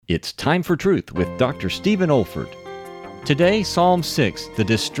It's Time for Truth with Dr. Stephen Olford. Today, Psalm 6, the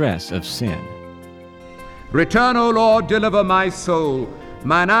distress of sin. Return, O Lord, deliver my soul.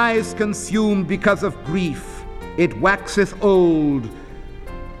 Mine eye is consumed because of grief. It waxeth old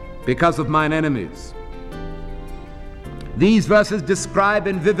because of mine enemies. These verses describe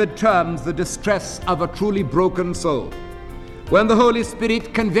in vivid terms the distress of a truly broken soul. When the Holy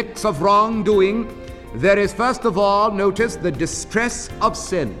Spirit convicts of wrongdoing, there is first of all, notice, the distress of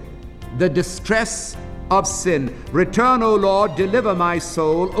sin. The distress of sin. Return, O Lord, deliver my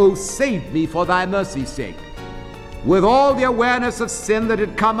soul. O save me for thy mercy's sake. With all the awareness of sin that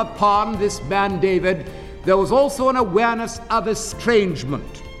had come upon this man David, there was also an awareness of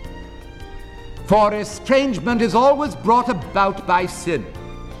estrangement. For estrangement is always brought about by sin.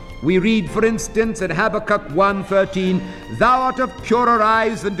 We read, for instance, in Habakkuk 1:13, Thou art of purer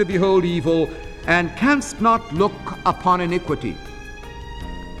eyes than to behold evil, and canst not look upon iniquity.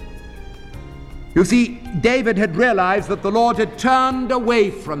 You see, David had realized that the Lord had turned away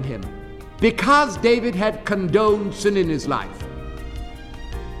from him because David had condoned sin in his life.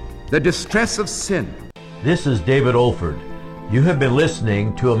 The distress of sin. This is David Olford. You have been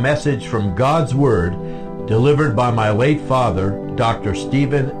listening to a message from God's Word delivered by my late father, Dr.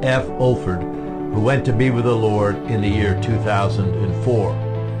 Stephen F. Olford, who went to be with the Lord in the year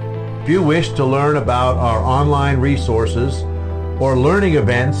 2004. If you wish to learn about our online resources or learning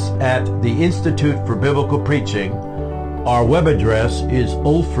events at the Institute for Biblical Preaching, our web address is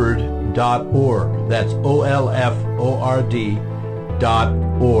olford.org. That's olford.org.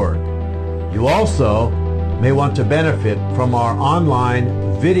 You also may want to benefit from our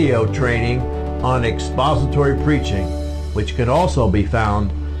online video training on expository preaching, which can also be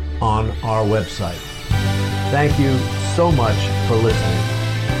found on our website. Thank you so much for listening.